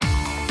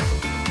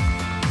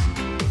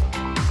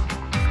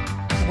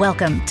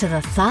Welcome to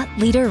the Thought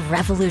Leader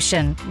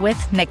Revolution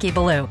with Nikki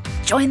Ballou.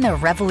 Join the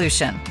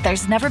revolution.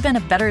 There's never been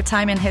a better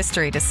time in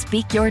history to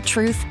speak your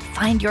truth,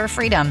 find your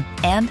freedom,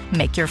 and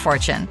make your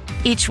fortune.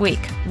 Each week,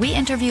 we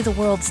interview the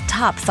world's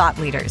top thought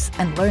leaders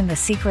and learn the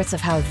secrets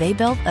of how they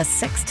built a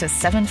 6 to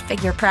 7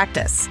 figure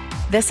practice.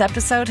 This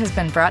episode has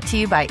been brought to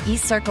you by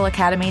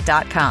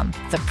eCircleAcademy.com,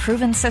 the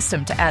proven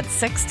system to add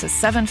 6 to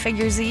 7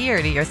 figures a year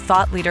to your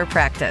thought leader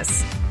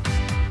practice.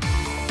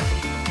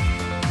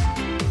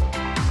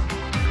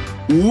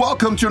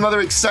 Welcome to another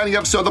exciting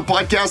episode of the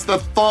podcast, The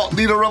Thought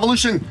Leader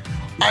Revolution.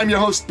 I'm your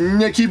host,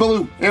 Nikki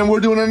Ballou, and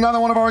we're doing another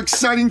one of our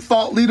exciting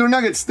Thought Leader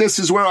Nuggets. This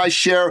is where I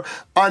share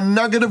a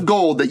nugget of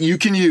gold that you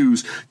can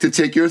use to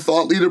take your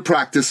thought leader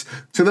practice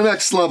to the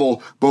next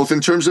level, both in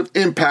terms of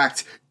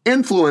impact,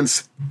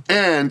 influence,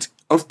 and,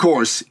 of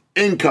course,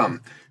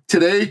 income.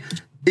 Today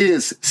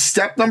is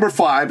step number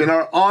 5 in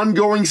our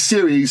ongoing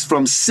series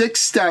from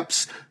 6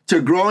 steps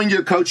to growing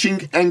your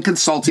coaching and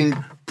consulting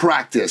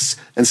practice.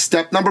 And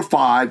step number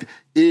 5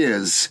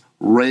 is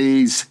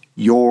raise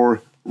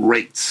your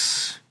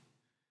rates.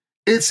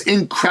 It's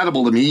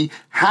incredible to me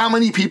how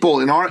many people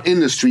in our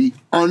industry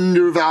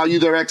undervalue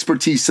their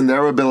expertise and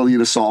their ability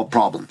to solve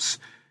problems.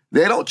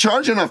 They don't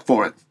charge enough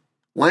for it.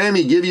 Let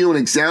me give you an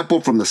example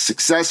from the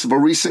success of a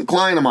recent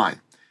client of mine.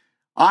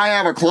 I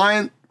have a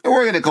client that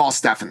we're going to call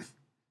Stefan.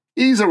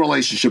 He's a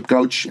relationship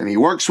coach, and he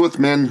works with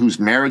men whose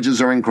marriages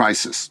are in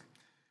crisis.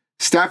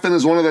 Stefan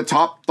is one of the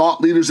top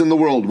thought leaders in the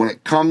world when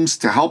it comes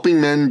to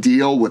helping men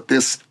deal with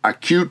this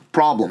acute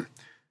problem.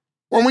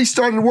 When we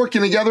started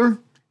working together,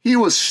 he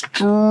was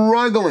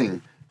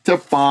struggling to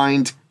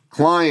find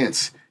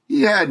clients.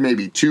 He had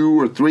maybe 2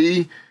 or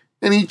 3,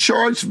 and he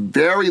charged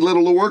very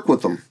little to work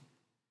with them.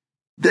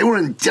 They were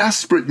in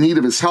desperate need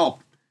of his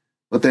help,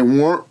 but they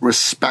weren't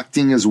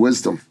respecting his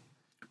wisdom.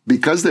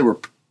 Because they were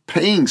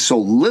paying so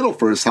little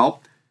for his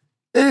help,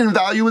 they didn't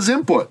value his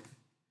input.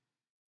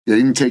 They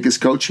didn't take his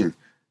coaching.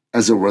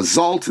 As a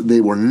result,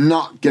 they were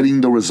not getting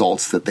the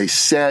results that they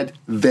said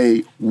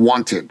they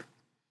wanted.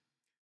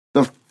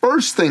 The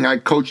first thing I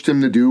coached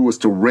him to do was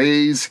to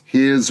raise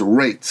his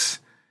rates.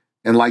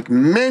 And like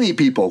many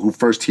people who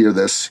first hear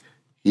this,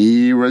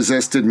 he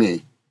resisted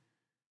me.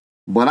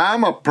 But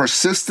I'm a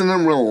persistent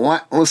and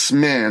relentless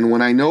man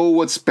when I know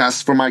what's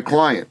best for my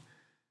client.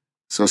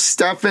 So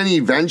Stefan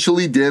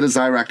eventually did as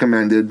I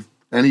recommended,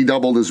 and he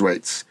doubled his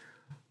rates.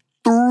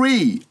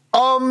 3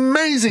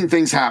 amazing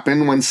things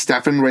happened when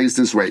Stefan raised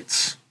his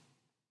rates.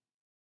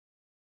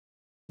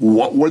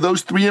 What were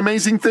those 3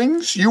 amazing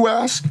things, you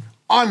ask?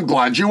 I'm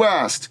glad you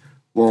asked.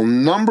 Well,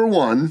 number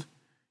 1,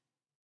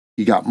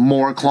 he got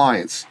more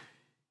clients.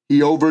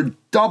 He over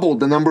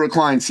doubled the number of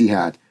clients he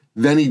had.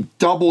 Then he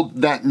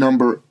doubled that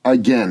number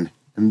again.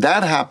 And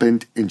that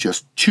happened in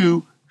just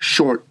 2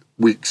 short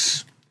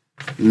weeks.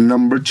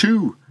 Number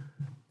 2,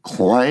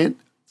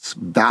 clients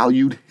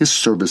valued his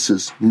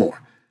services more.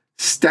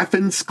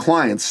 Stefan's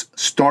clients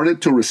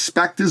started to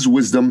respect his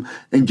wisdom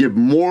and give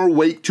more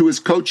weight to his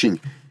coaching.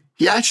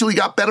 He actually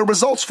got better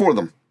results for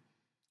them.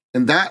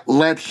 And that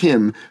led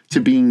him to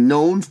being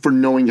known for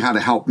knowing how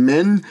to help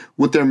men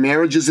with their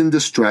marriages in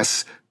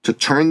distress to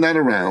turn that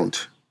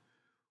around,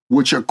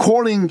 which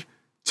according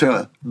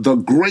to the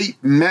great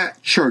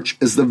Matt Church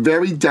is the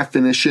very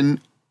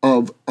definition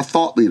of a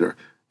thought leader.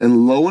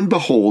 And lo and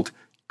behold,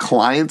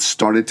 clients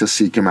started to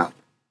seek him out.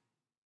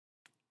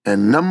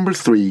 And number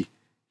 3,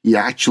 he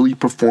actually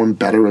performed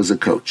better as a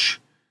coach.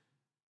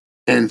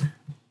 And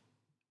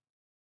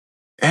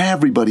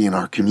everybody in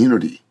our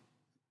community,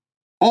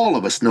 all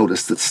of us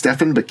noticed that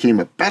Stefan became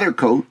a better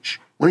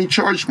coach when he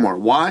charged more.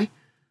 Why?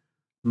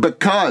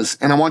 Because,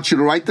 and I want you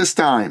to write this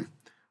down.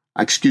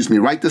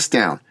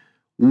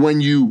 When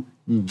you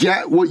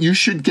get what you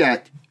should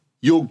get,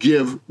 you'll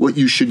give what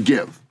you should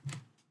give.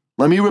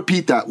 Let me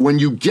repeat that. When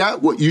you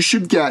get what you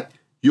should get,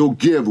 you'll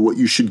give what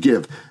you should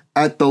give.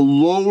 At the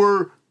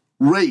lower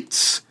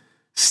rates,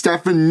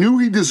 Stefan knew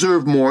he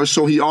deserved more,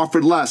 so he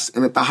offered less.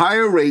 And at the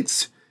higher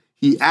rates,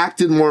 he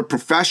acted more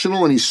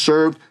professional and he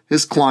served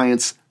his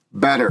clients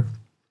better.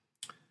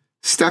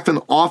 Stefan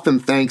often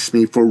thanks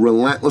me for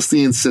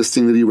relentlessly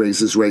insisting that he raise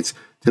his rates.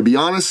 To be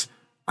honest,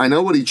 I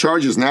know what he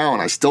charges now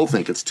and I still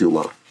think it's too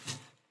low.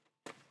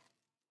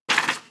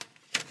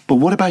 But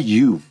what about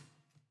you?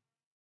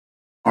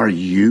 Are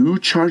you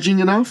charging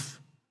enough?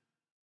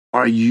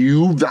 Are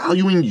you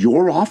valuing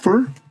your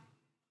offer?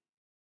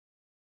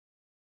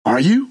 Are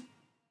you?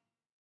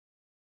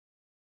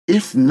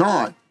 If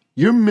not,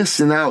 you're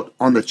missing out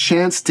on the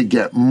chance to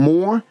get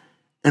more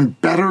and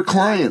better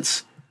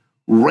clients.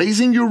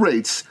 Raising your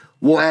rates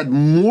will add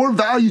more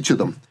value to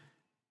them,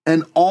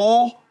 and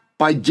all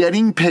by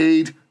getting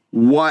paid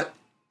what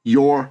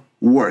you're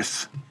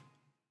worth.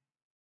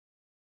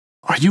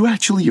 Are you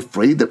actually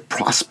afraid that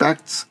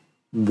prospects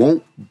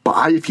won't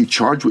buy if you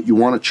charge what you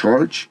want to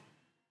charge?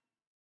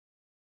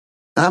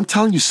 And I'm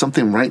telling you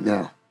something right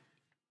now.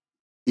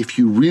 If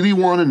you really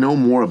want to know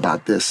more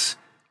about this,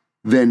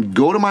 then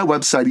go to my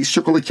website,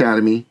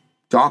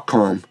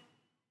 eCircleAcademy.com,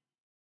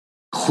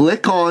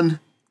 click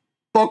on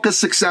Book a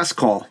Success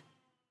Call,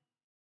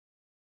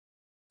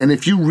 And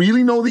if you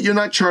really know that you're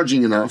not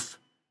charging enough,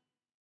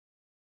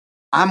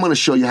 I'm going to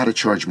show you how to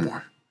charge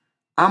more.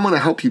 I'm going to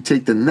help you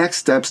take the next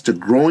steps to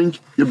growing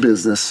your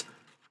business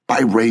by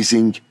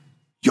raising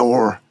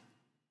your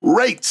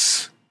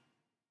rates.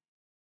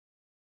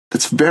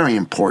 That's very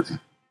important.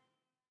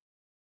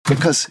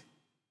 Because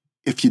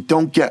if you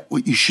don't get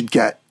what you should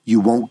get, you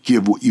won't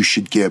give what you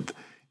should give.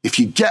 If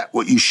you get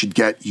what you should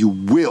get, you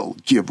will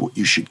give what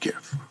you should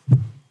give.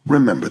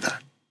 Remember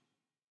that.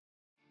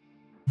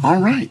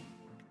 All right.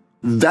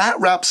 That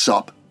wraps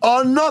up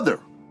another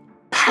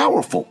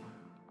powerful,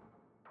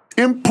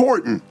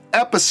 important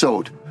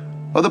episode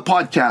of the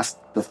podcast,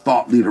 The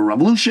Thought Leader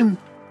Revolution.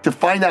 To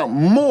find out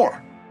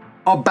more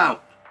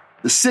about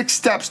the 6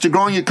 steps to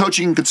growing your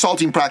coaching and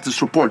consulting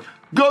practice report,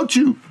 go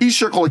to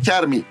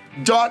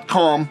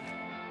eCircleacademy.com,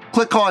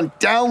 click on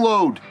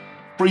download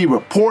free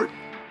report,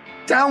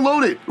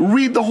 download it,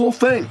 read the whole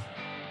thing.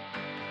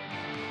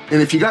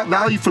 And if you got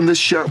value from this,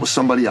 share it with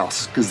somebody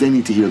else because they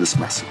need to hear this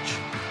message.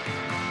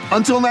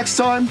 Until next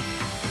time,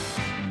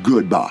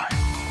 goodbye.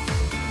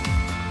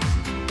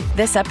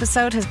 This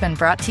episode has been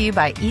brought to you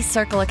by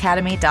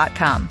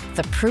eCircleacademy.com,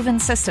 the proven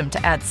system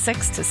to add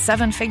 6 to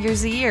 7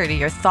 figures a year to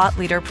your thought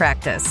leader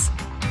practice.